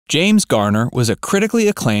James Garner was a critically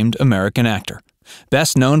acclaimed American actor,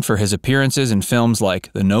 best known for his appearances in films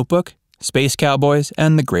like The Notebook, Space Cowboys,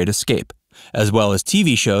 and The Great Escape, as well as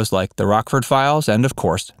TV shows like The Rockford Files and, of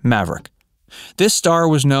course, Maverick. This star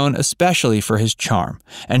was known especially for his charm,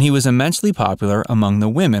 and he was immensely popular among the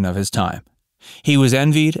women of his time. He was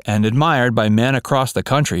envied and admired by men across the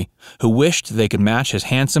country who wished they could match his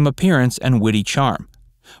handsome appearance and witty charm.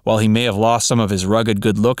 While he may have lost some of his rugged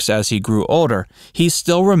good looks as he grew older, he's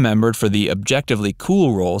still remembered for the objectively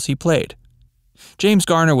cool roles he played. James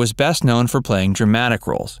Garner was best known for playing dramatic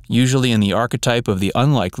roles, usually in the archetype of the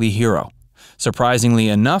unlikely hero. Surprisingly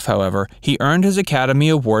enough, however, he earned his Academy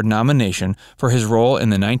Award nomination for his role in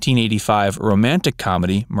the 1985 romantic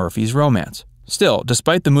comedy Murphy's Romance. Still,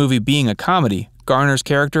 despite the movie being a comedy, Garner's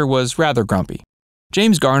character was rather grumpy.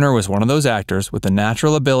 James Garner was one of those actors with the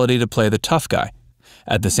natural ability to play the tough guy.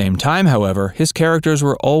 At the same time, however, his characters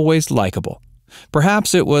were always likable.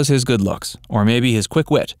 Perhaps it was his good looks, or maybe his quick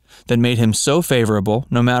wit, that made him so favorable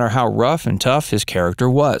no matter how rough and tough his character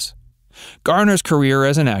was. Garner's career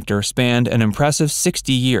as an actor spanned an impressive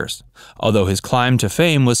 60 years, although his climb to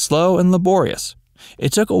fame was slow and laborious.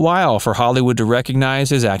 It took a while for Hollywood to recognize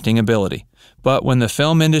his acting ability, but when the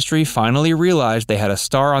film industry finally realized they had a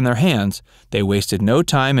star on their hands, they wasted no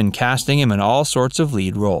time in casting him in all sorts of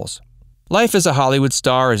lead roles. Life as a Hollywood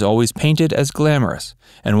star is always painted as glamorous,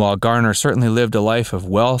 and while Garner certainly lived a life of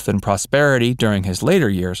wealth and prosperity during his later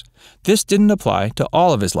years, this didn't apply to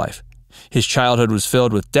all of his life. His childhood was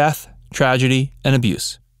filled with death, tragedy, and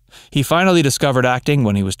abuse. He finally discovered acting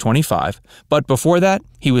when he was 25, but before that,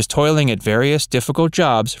 he was toiling at various difficult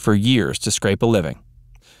jobs for years to scrape a living.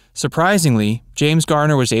 Surprisingly, James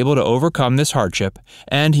Garner was able to overcome this hardship,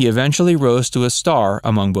 and he eventually rose to a star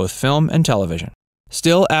among both film and television.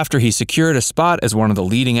 Still, after he secured a spot as one of the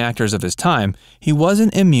leading actors of his time, he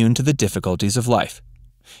wasn't immune to the difficulties of life.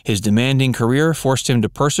 His demanding career forced him to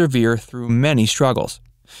persevere through many struggles.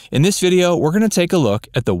 In this video, we're going to take a look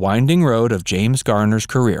at the winding road of James Garner's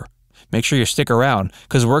career. Make sure you stick around,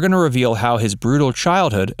 because we're going to reveal how his brutal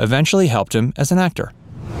childhood eventually helped him as an actor.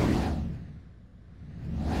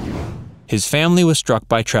 His family was struck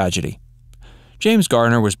by tragedy. James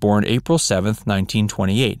Garner was born April 7,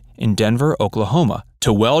 1928, in Denver, Oklahoma,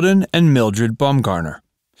 to Weldon and Mildred Baumgartner.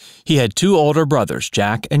 He had two older brothers,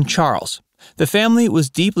 Jack and Charles. The family was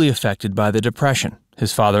deeply affected by the Depression.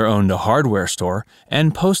 His father owned a hardware store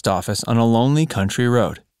and post office on a lonely country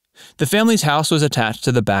road. The family's house was attached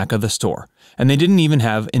to the back of the store, and they didn't even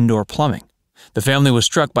have indoor plumbing. The family was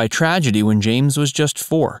struck by tragedy when James was just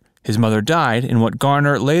 4. His mother died in what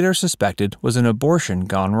Garner later suspected was an abortion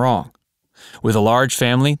gone wrong. With a large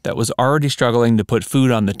family that was already struggling to put food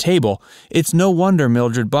on the table, it's no wonder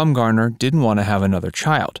Mildred Baumgartner didn't want to have another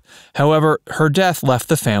child. However, her death left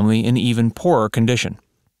the family in even poorer condition.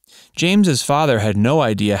 James's father had no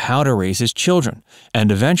idea how to raise his children,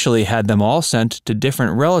 and eventually had them all sent to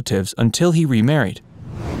different relatives until he remarried.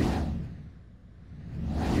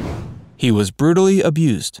 He was brutally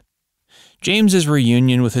abused. James's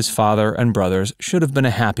reunion with his father and brothers should have been a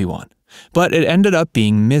happy one, but it ended up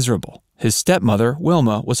being miserable. His stepmother,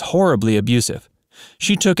 Wilma, was horribly abusive.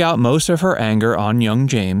 She took out most of her anger on young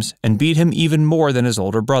James and beat him even more than his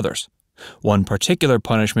older brothers. One particular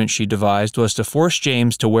punishment she devised was to force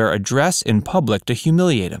James to wear a dress in public to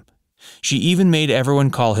humiliate him. She even made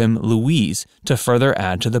everyone call him Louise to further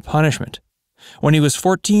add to the punishment. When he was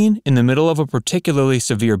 14, in the middle of a particularly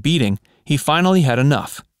severe beating, he finally had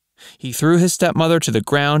enough. He threw his stepmother to the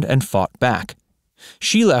ground and fought back.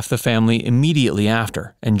 She left the family immediately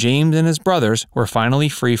after, and James and his brothers were finally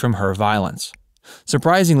free from her violence.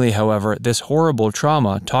 Surprisingly, however, this horrible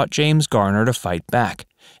trauma taught James Garner to fight back,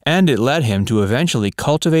 and it led him to eventually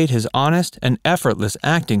cultivate his honest and effortless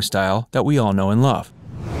acting style that we all know and love.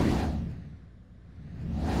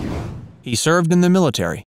 He served in the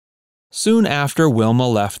military. Soon after Wilma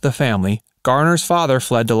left the family, Garner's father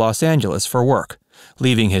fled to Los Angeles for work,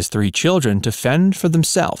 leaving his 3 children to fend for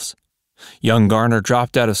themselves. Young Garner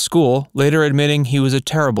dropped out of school, later admitting he was a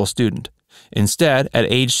terrible student. Instead, at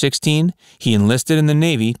age 16, he enlisted in the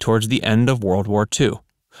Navy towards the end of World War II.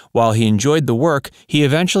 While he enjoyed the work, he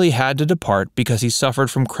eventually had to depart because he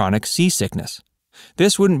suffered from chronic seasickness.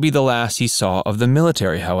 This wouldn't be the last he saw of the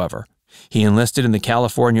military, however. He enlisted in the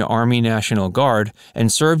California Army National Guard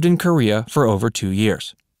and served in Korea for over 2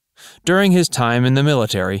 years. During his time in the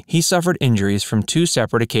military, he suffered injuries from 2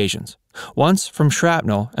 separate occasions, once from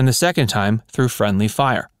shrapnel and the second time through friendly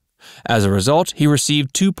fire. As a result, he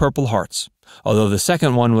received 2 Purple Hearts, although the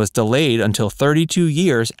second one was delayed until 32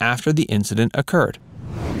 years after the incident occurred.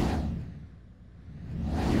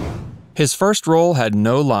 His first role had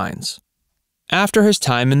no lines. After his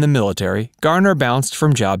time in the military, Garner bounced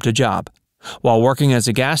from job to job. While working as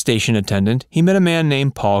a gas station attendant, he met a man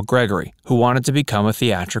named Paul Gregory, who wanted to become a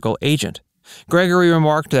theatrical agent. Gregory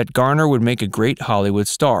remarked that Garner would make a great Hollywood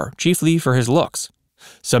star, chiefly for his looks.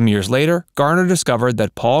 Some years later, Garner discovered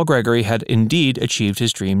that Paul Gregory had indeed achieved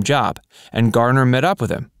his dream job, and Garner met up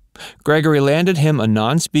with him. Gregory landed him a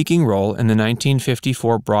non-speaking role in the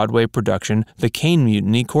 1954 Broadway production The Cane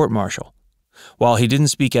Mutiny Court-Martial. While he didn't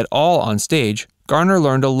speak at all on stage, Garner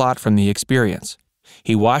learned a lot from the experience.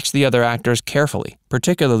 He watched the other actors carefully,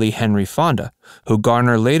 particularly Henry Fonda, who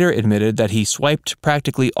Garner later admitted that he swiped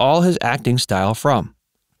practically all his acting style from.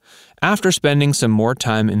 After spending some more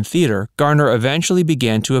time in theater, Garner eventually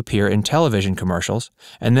began to appear in television commercials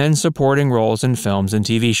and then supporting roles in films and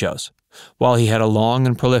TV shows. While he had a long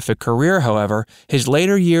and prolific career, however, his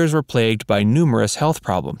later years were plagued by numerous health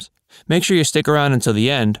problems. Make sure you stick around until the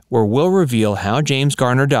end, where we'll reveal how James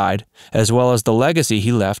Garner died, as well as the legacy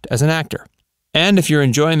he left as an actor. And if you're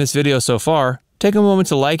enjoying this video so far, take a moment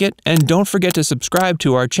to like it, and don't forget to subscribe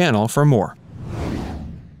to our channel for more.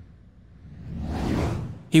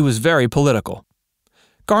 He was very political.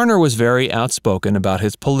 Garner was very outspoken about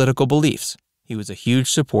his political beliefs. He was a huge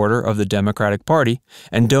supporter of the Democratic Party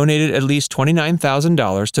and donated at least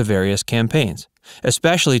 $29,000 to various campaigns,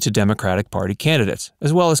 especially to Democratic Party candidates,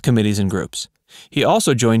 as well as committees and groups. He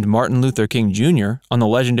also joined Martin Luther King Jr. on the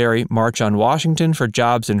legendary March on Washington for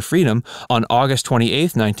Jobs and Freedom on August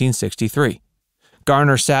 28, 1963.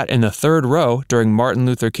 Garner sat in the third row during Martin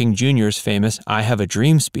Luther King Jr.'s famous I Have a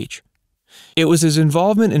Dream speech. It was his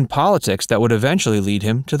involvement in politics that would eventually lead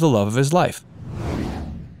him to the love of his life.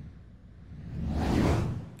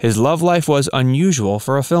 His love life was unusual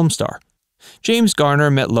for a film star. James Garner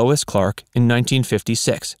met Lois Clark in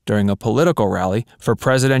 1956 during a political rally for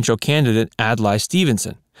presidential candidate Adlai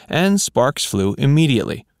Stevenson, and sparks flew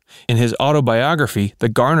immediately. In his autobiography, The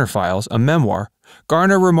Garner Files, a memoir,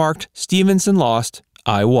 Garner remarked, "Stevenson lost,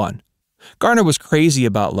 I won." Garner was crazy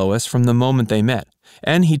about Lois from the moment they met,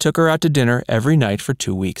 and he took her out to dinner every night for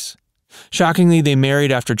 2 weeks. Shockingly, they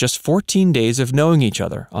married after just 14 days of knowing each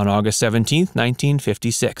other on August 17,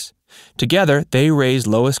 1956. Together, they raised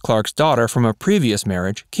Lois Clark's daughter from a previous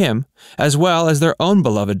marriage, Kim, as well as their own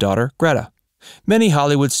beloved daughter, Greta. Many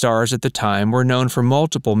Hollywood stars at the time were known for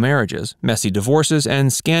multiple marriages, messy divorces,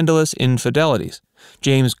 and scandalous infidelities.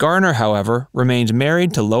 James Garner, however, remained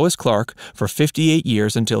married to Lois Clark for 58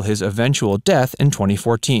 years until his eventual death in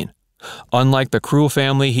 2014. Unlike the cruel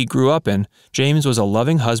family he grew up in, James was a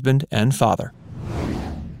loving husband and father.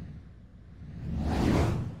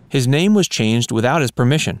 His name was changed without his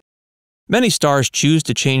permission. Many stars choose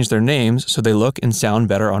to change their names so they look and sound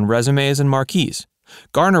better on resumes and marquees.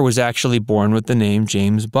 Garner was actually born with the name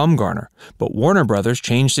James Bumgarner, but Warner Brothers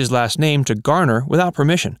changed his last name to Garner without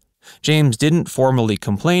permission. James didn't formally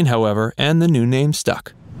complain, however, and the new name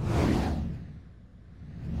stuck.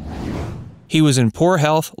 He was in poor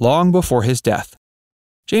health long before his death.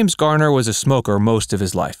 James Garner was a smoker most of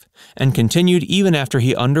his life, and continued even after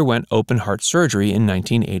he underwent open-heart surgery in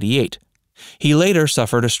 1988. He later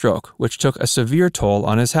suffered a stroke, which took a severe toll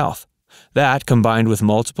on his health. That, combined with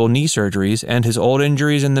multiple knee surgeries and his old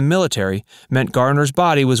injuries in the military, meant Garner's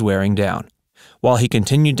body was wearing down. While he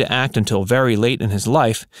continued to act until very late in his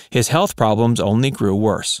life, his health problems only grew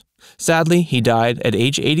worse. Sadly, he died at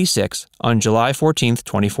age 86 on July 14,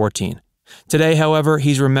 2014. Today, however,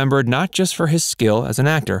 he's remembered not just for his skill as an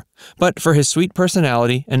actor, but for his sweet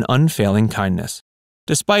personality and unfailing kindness.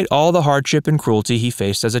 Despite all the hardship and cruelty he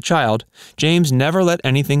faced as a child, James never let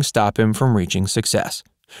anything stop him from reaching success.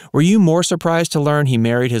 Were you more surprised to learn he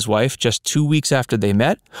married his wife just 2 weeks after they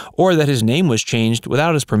met, or that his name was changed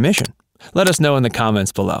without his permission? Let us know in the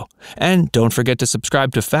comments below. And don't forget to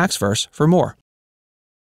subscribe to FactsVerse for more.